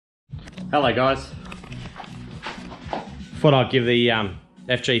Hello guys, thought I'd give the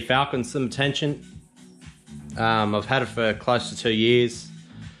FG Falcon some attention. I've had it for close to 2 years.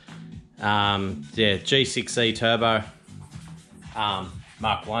 Yeah, G6E turbo,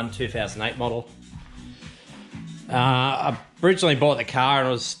 Mark 1 2008 model. I originally bought the car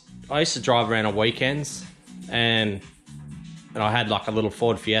and I used to drive around on weekends, and I had like a little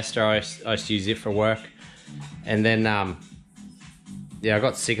Ford Fiesta. I used to use it for work, and then yeah, I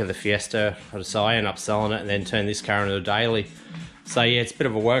got sick of the Fiesta, so I ended up selling it and then turned this car into a daily. So yeah, it's a bit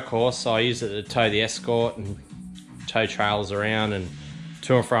of a workhorse, so I use it to tow the Escort and tow trailers around and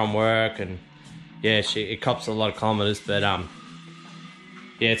to and from work, and yeah, it cops a lot of kilometres, but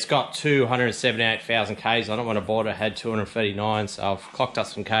yeah, it's got 278,000 Ks on it. When I bought it, it had 239, so I've clocked up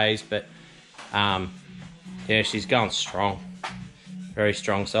some Ks, but yeah, she's going strong, very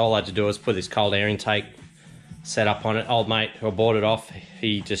strong. So all I had to do was put this cold air intake set up on it. Old mate who bought it off,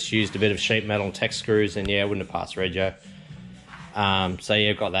 he just used a bit of sheet metal and tech screws, and yeah, it wouldn't have passed rego. So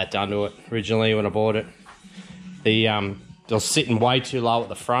yeah, got that done to it originally when I bought it. It was sitting way too low at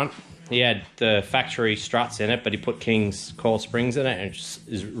the front. He had the factory struts in it, but he put King's coil springs in it, and it just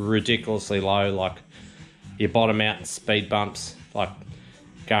is ridiculously low, like your bottom out and speed bumps, like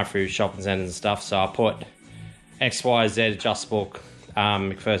going through shopping centres and stuff. So I put XYZ adjustable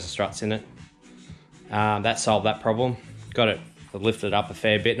McPherson struts in it. That solved that problem. Got it lifted up a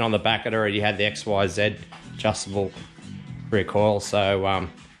fair bit, and on the back it already had the XYZ adjustable rear coil, so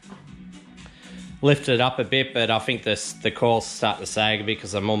lifted it up a bit, but I think the coil's starting to sag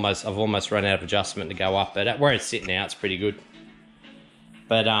because I've almost run out of adjustment to go up. But where it's sitting now, it's pretty good.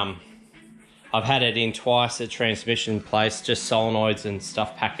 But I've had it in twice at transmission place, just solenoids and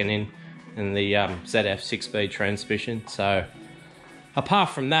stuff packing in the ZF 6-speed transmission. So apart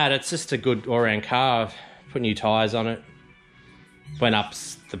from that, it's just a good all-round car. I've put new tyres on it. Went up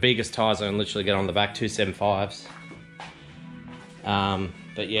the biggest tyres I can literally get on the back, 275s.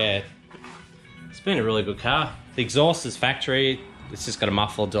 But yeah, it's been a really good car. The exhaust is factory. It's just got a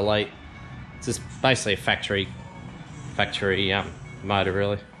muffler delete. It's just basically a factory motor,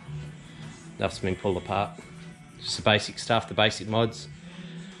 really. Nothing's been pulled apart. Just the basic stuff, the basic mods.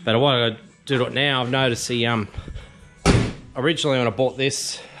 But what I do to it now, I've noticed the originally when I bought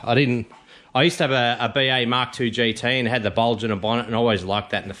this, I used to have a BA Mark II GT and had the bulge in a bonnet, and I always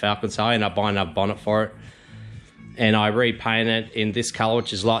liked that in the Falcon, so I ended up buying another bonnet for it. And I repainted it in this colour,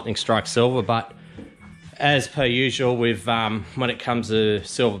 which is Lightning Strike Silver, but as per usual with when it comes to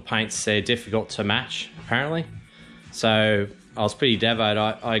silver paints, they're difficult to match, apparently. So I was pretty devoted.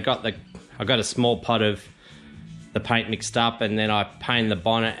 I got a small pot of the paint mixed up, and then I painted the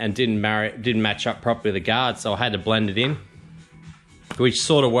bonnet and didn't match up properly with the guard, so I had to blend it in, which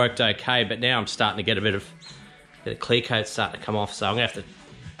sort of worked okay. But now I'm starting to get a bit of clear coat starting to come off, so I'm gonna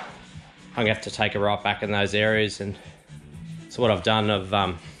have to take it right back in those areas. And so what I've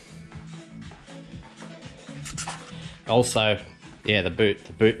done, also, yeah, the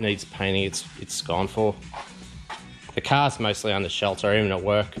boot needs painting. It's gone for. The car's mostly under shelter, even at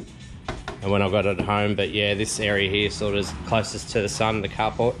work and when I got it at home. But yeah, this area here sort of is closest to the sun in the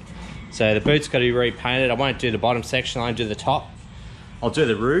carport. So the boot's got to be repainted. I won't do the bottom section, I won't do the top. I'll do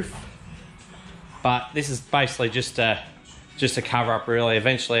the roof. But this is basically just a cover up, really.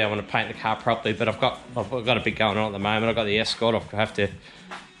 Eventually I want to paint the car properly, but I've got a bit going on at the moment. I've got the Escort. I'll have to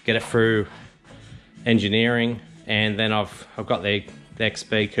get it through engineering, and then I've got the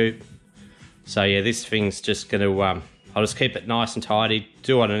XB coupe. So yeah, this thing's just going to I'll just keep it nice and tidy,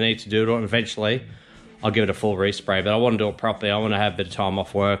 do what I need to do to it, and eventually I'll give it a full respray. But I want to do it properly. I want to have a bit of time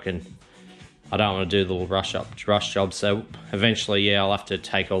off work, and I don't want to do the little rush job. So eventually, yeah, I'll have to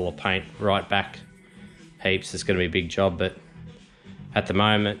take all the paint right back heaps. It's going to be a big job, but at the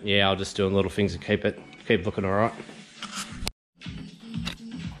moment, yeah, I'll just do little things to keep looking all right.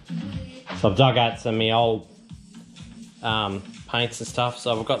 So I've dug out some of my old paints and stuff.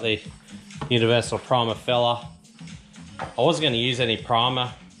 So I've got the Universal Primer fella. I wasn't going to use any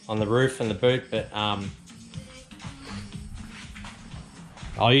primer on the roof and the boot, but I'll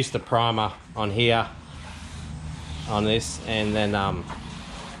use the primer on here, on this, and then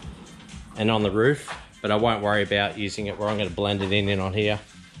and on the roof. But I won't worry about using it where I'm going to blend it in on here,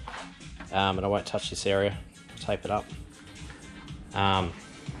 and I won't touch this area. Tape it up.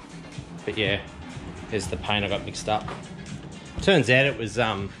 But yeah, here's the paint I got mixed up. Turns out it was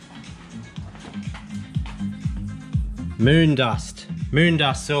Moon Dust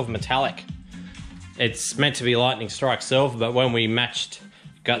Silver Metallic. It's meant to be Lightning Strike Silver, but when we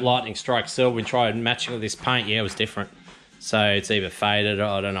got Lightning Strike Silver, we tried matching with this paint, yeah, it was different. So it's either faded, or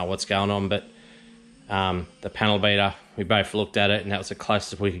I don't know what's going on, but the panel beater, we both looked at it and that was the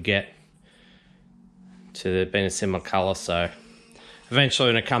closest we could get. to being a similar colour. So eventually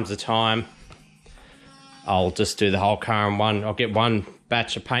when it comes to time, I'll just do the whole car in one. I'll get one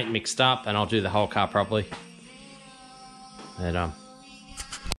batch of paint mixed up and I'll do the whole car properly. And I'll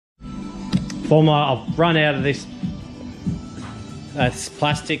run out of this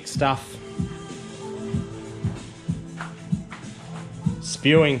plastic stuff.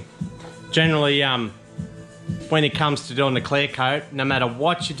 Spewing. Generally, when it comes to doing the clear coat, no matter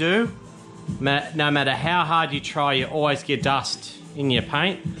what you do, no matter how hard you try, you always get dust in your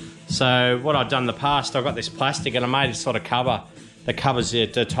paint. So what I've done in the past, I've got this plastic and I made a sort of cover that covers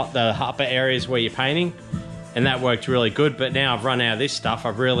the upper areas where you're painting, and that worked really good. But now I've run out of this stuff.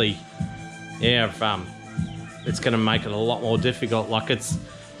 I've really, it's going to make it a lot more difficult. Like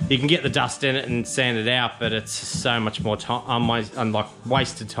you can get the dust in it and sand it out, but it's so much more time, like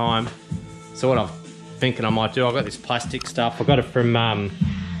wasted time. So what I'm thinking I might do, I've got this plastic stuff. I got it from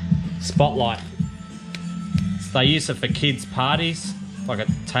Spotlight. So they use it for kids' parties, like a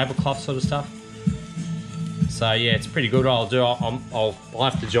tablecloth sort of stuff. So yeah, it's pretty good. I'll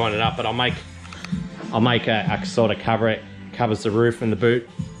have to join it up, but I'll make a sort of cover. It covers the roof and the boot,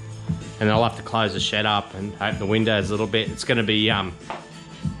 and I'll have to close the shed up and open the windows a little bit. It's going to be yeah, I'm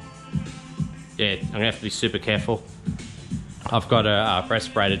gonna have to be super careful. I've got a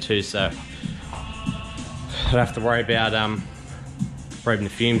respirator too, so I don't have to worry about breathing the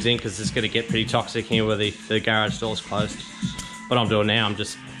fumes in, because it's going to get pretty toxic here where the garage door's closed. What I'm doing now, I'm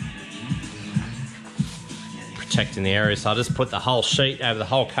just protecting the area. So I just put the whole sheet over the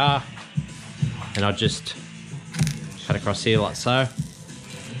whole car, and I just cut across here like so.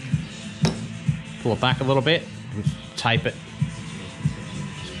 Pull it back a little bit and tape it.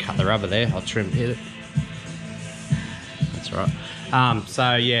 Just cut the rubber there. I'll trim it. That's all right.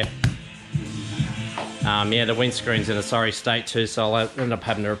 So yeah. Yeah, the windscreen's in a sorry state too, so I'll end up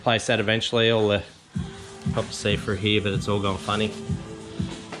having to replace that eventually. All the probably see through here, but it's all gone funny.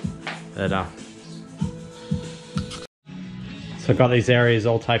 But so I've got these areas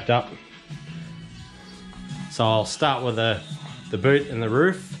all taped up. So I'll start with the boot and the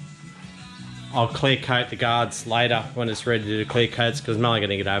roof. I'll clear coat the guards later when it's ready to do clear coats, because I'm only going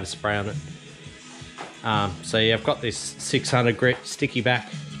to get overspray on it. So yeah, I've got this 600 grit sticky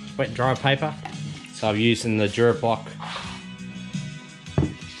back wet and dry paper. So I'm using the DuraBlock,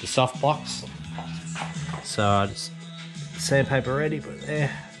 the soft blocks. So I just sandpaper ready, put it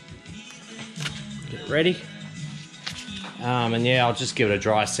there, get it ready. And yeah, I'll just give it a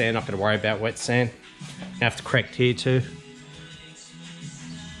dry sand, not going to worry about wet sand. I have to correct here too.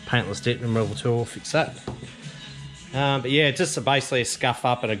 Paintless dent removal tool will fix that. But yeah, just basically a scuff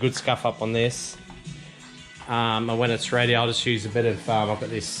up, and a good scuff up on this. And when it's ready, I'll just use a bit of, I've got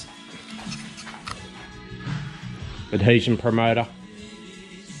this adhesion promoter.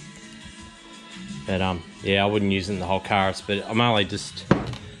 But yeah, I wouldn't use it in the whole car, but I'm only just,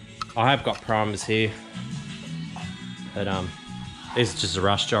 I have got primers here. But this is just a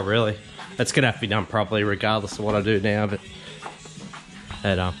rush job really. It's gonna have to be done properly regardless of what I do now, but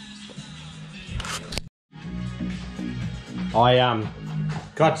I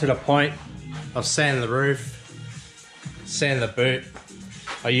got to the point of sanding the roof, sanding the boot.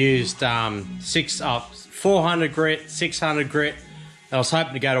 I used 400 grit, 600 grit. I was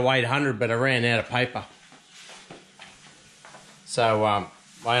hoping to go to 800, but I ran out of paper. So I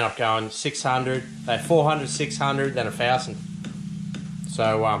ended up going 600, 400, 600, then 1,000.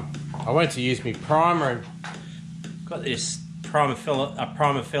 So I went to use my primer and got this primer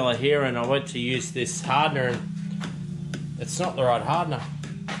filler here, and I went to use this hardener, and it's not the right hardener.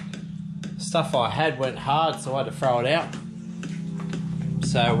 The stuff I had went hard, so I had to throw it out.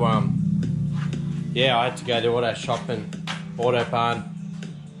 So yeah, I had to go to Auto Shop and Auto Barn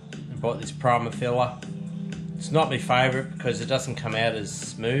and bought this primer filler. It's not my favourite because it doesn't come out as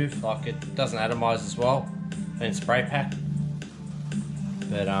smooth, like it doesn't atomise as well in spray pack.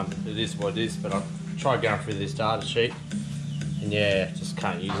 But it is what it is. But I tried going through this data sheet, and yeah, just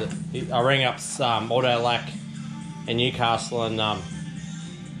can't use it. I rang up Auto Lac in Newcastle, and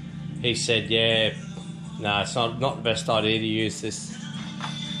he said, yeah, no, it's not the best idea to use this.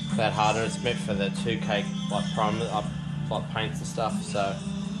 That harder, it's meant for the 2K like primer, like paints and stuff. So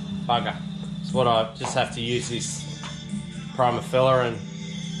bugger. So what I just have to use this primer filler, and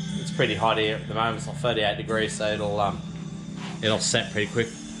it's pretty hot here at the moment. It's like 38 degrees, so it'll set pretty quick.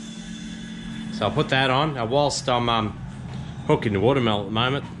 So I'll put that on. Now, whilst I'm hooking the watermelon at the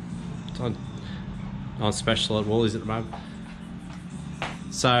moment, it's on special at Woolies at the moment.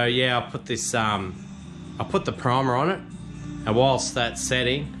 So yeah, I'll put this. I'll put the primer on it. And whilst that's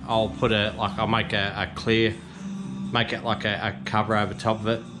setting, I'll put I'll make make it like a cover over top of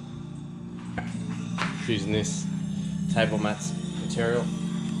it. using this table mats material.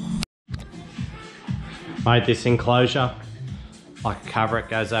 Made this enclosure like a cover, it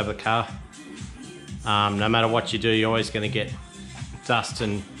goes over the car. No matter what you do, you're always going to get dust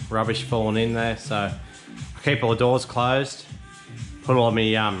and rubbish falling in there, so I keep all the doors closed, put all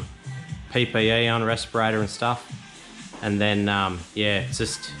my PPE on, respirator and stuff, and then yeah, it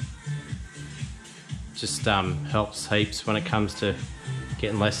just helps heaps when it comes to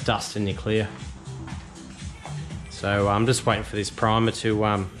getting less dust in your clear. So I'm just waiting for this primer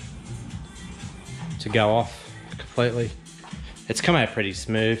to go off completely. It's come out pretty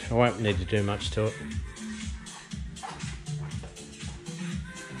smooth. I won't need to do much to it.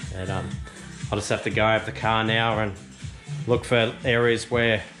 And I'll just have to go over the car now and look for areas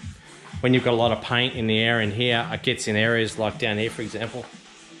where, when you've got a lot of paint in the air in here, it gets in areas like down here, for example.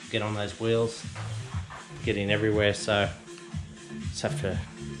 Get on those wheels, get in everywhere. So just have to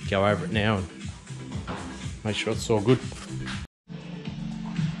go over it now and make sure it's all good.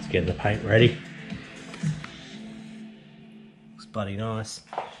 Let's get the paint ready. Looks bloody nice.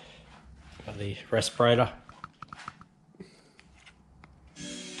 Got the respirator.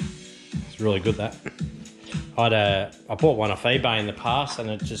 It's really good, that. I bought one off eBay in the past, and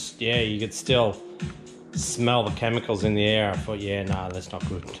it just, yeah, you could still smell the chemicals in the air. I thought, yeah, no, that's not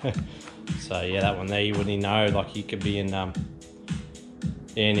good. So yeah, that one there, you wouldn't even know. Like, you could be in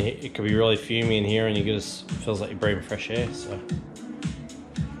and it could be really fumey in here, and you just feels like you're breathing fresh air. So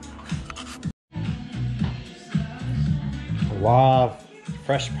wow,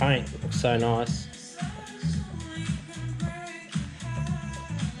 fresh paint, looks so nice.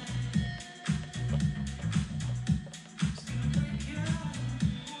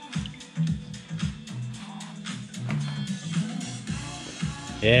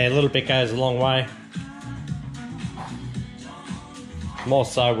 Yeah, a little bit goes a long way. More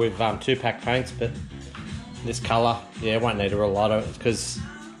so with 2-pack paints, but this colour, yeah, won't need a lot of it because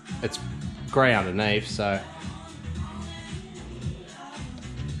it's grey underneath, so.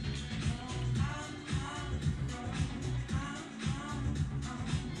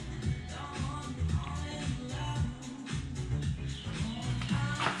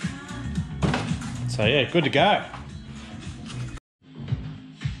 So yeah, good to go.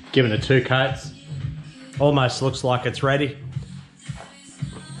 Giving it 2 coats. Almost looks like it's ready.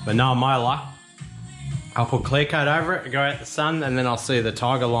 But knowing my luck, I'll put clear coat over it, go out in the sun, and then I'll see the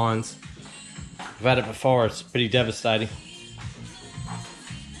tiger lines. I've had it before, it's pretty devastating.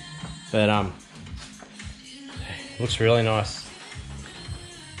 But looks really nice.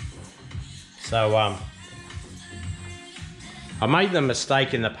 So I made the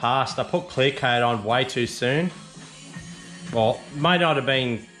mistake in the past. I put clear coat on way too soon. Well, may not have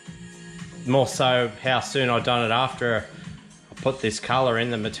been more so how soon I'd done it after I put this colour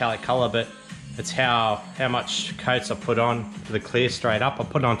in, the metallic colour, but it's how much coats I put on for the clear straight up. I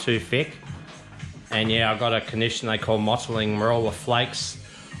put on too thick, and yeah, I got a condition they call mottling, where all the flakes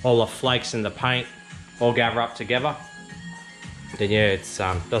in the paint all gather up together. Then yeah, it's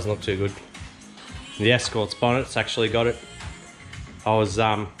doesn't look too good. The Escort's bonnet's actually got it. I was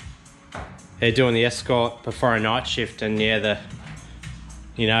doing the Escort before a night shift, and yeah,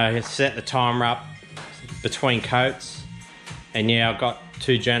 set the timer up between coats, and yeah, I got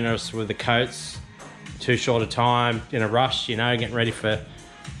too generous with the coats, too short a time, in a rush, getting ready for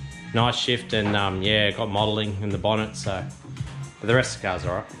night shift, and yeah, got mottling in the bonnet, so, but the rest of the car's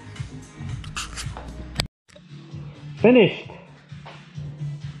alright. Finished.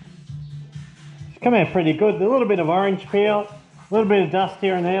 It's come out pretty good. A little bit of orange peel, a little bit of dust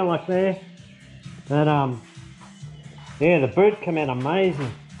here and there, like there. But yeah, the boot came out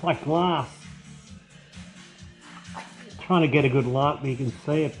amazing. It's like glass. Trying to get a good light where you can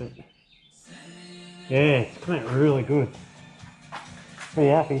see it, but yeah, it's come out really good. Pretty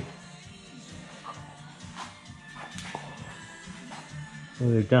happy. A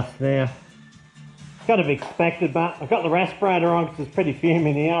little dust there. It's got to be expected, but I've got the respirator on because it's pretty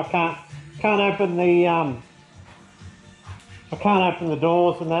fuming here. I can't open the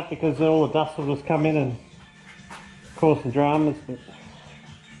doors and that because all the dust will just come in and cause some dramas. But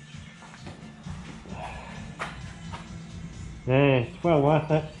yeah, it's well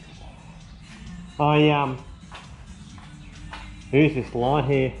worth it. I use this light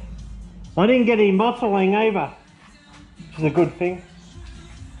here. I didn't get any mottling either, which is a good thing.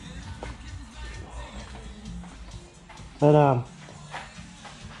 But I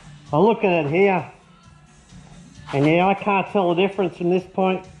look at it here, and yeah, I can't tell the difference from this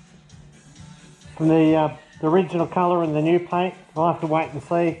point from the original colour and the new paint. I'll have to wait and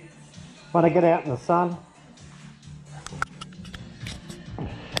see when I get out in the sun.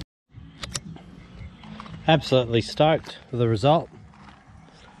 Absolutely stoked with the result.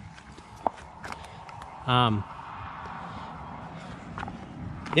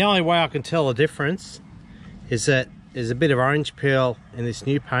 The only way I can tell the difference is that there's a bit of orange peel in this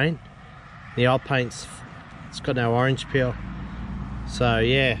new paint. The old paint's it's got no orange peel. So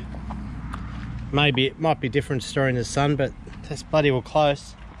yeah, maybe it might be a different story in the sun, but that's bloody well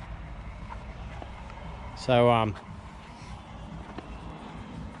close. So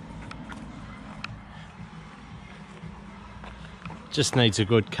just needs a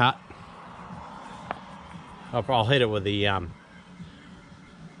good cut. I'll hit it with the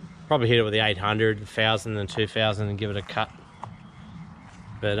probably hit it with the 800, 1000 and 2000 and give it a cut.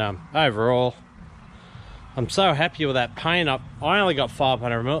 But overall, I'm so happy with that paint. I only got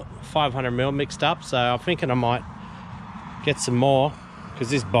 500 mil mixed up, so I'm thinking I might get some more, because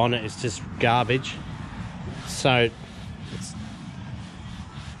this bonnet is just garbage. So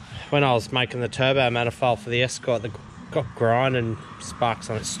when I was making the turbo manifold for the Escort, that got grind and sparks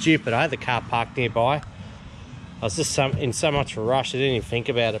on it. Stupid. I had the car parked nearby. I was just in so much of a rush I didn't even think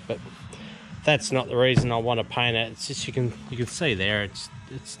about it, but that's not the reason I want to paint it. It's just you can see there, it's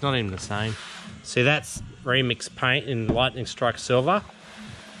not even the same. See, that's remix paint in Lightning Strike Silver,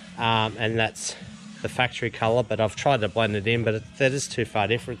 and that's the factory colour, but I've tried to blend it in, but that is too far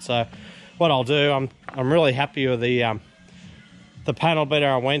different. So what I'll do, I'm really happy with the panel beater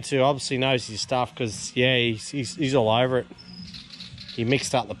I went to. Obviously knows his stuff, because yeah, he's all over it. He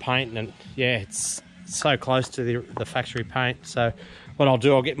mixed up the paint, and yeah, it's so close to the factory paint. So what I'll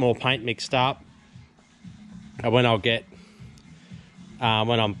do, I'll get more paint mixed up, and when I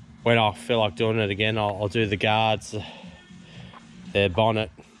feel like doing it again, I'll do the guards, the bonnet,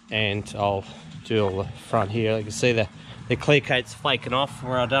 and I'll do all the front here. You can see the clear coat's flaking off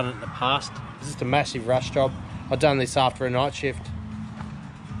where I've done it in the past. It's just a massive rush job. I've done this after a night shift,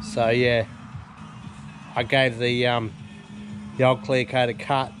 so yeah, I gave the old clear coat a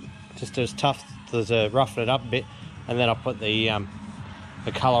cut, just as tough to roughen it up a bit, and then I put the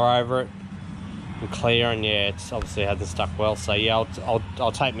colour over it and clear, and yeah, it's obviously hasn't stuck well. So yeah,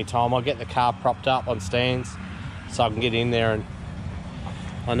 I'll take my time. I'll get the car propped up on stands so I can get in there. And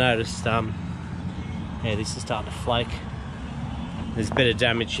I noticed yeah, this is starting to flake. There's a bit of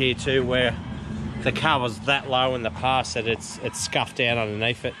damage here too, where the car was that low in the past that it's scuffed down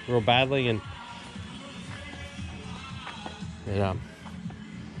underneath it real badly, and it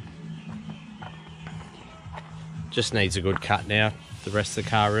just needs a good cut now. The rest of the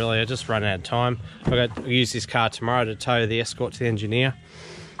car, really, I just run out of time. I've got to use this car tomorrow to tow the Escort to the engineer.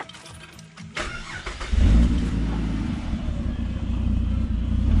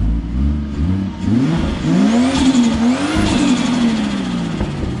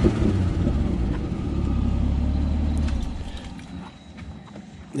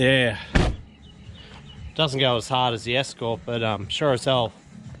 Yeah, doesn't go as hard as the Escort, but sure as hell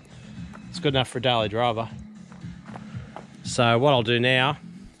it's good enough for a daily driver. So what I'll do now,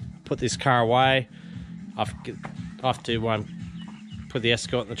 put this car away. I have to put the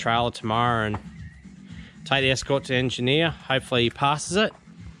Escort in the trailer tomorrow and take the Escort to the engineer. Hopefully he passes it,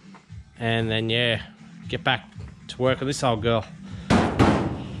 and then yeah, get back to work on this old girl.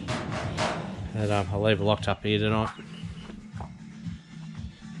 And I'll leave it locked up here tonight.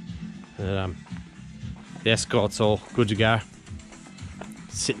 And, the Escort's all good to go.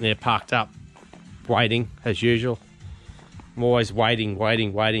 Sitting there parked up, waiting as usual. I'm always waiting.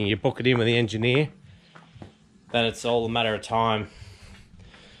 You book it in with the engineer, then it's all a matter of time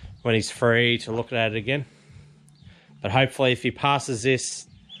when he's free to look at it again. But hopefully if he passes this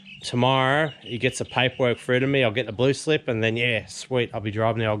tomorrow, he gets the paperwork through to me, I'll get the blue slip, and then yeah, sweet, I'll be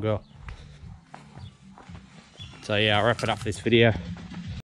driving the old girl. So yeah, I'll wrap it up for this video.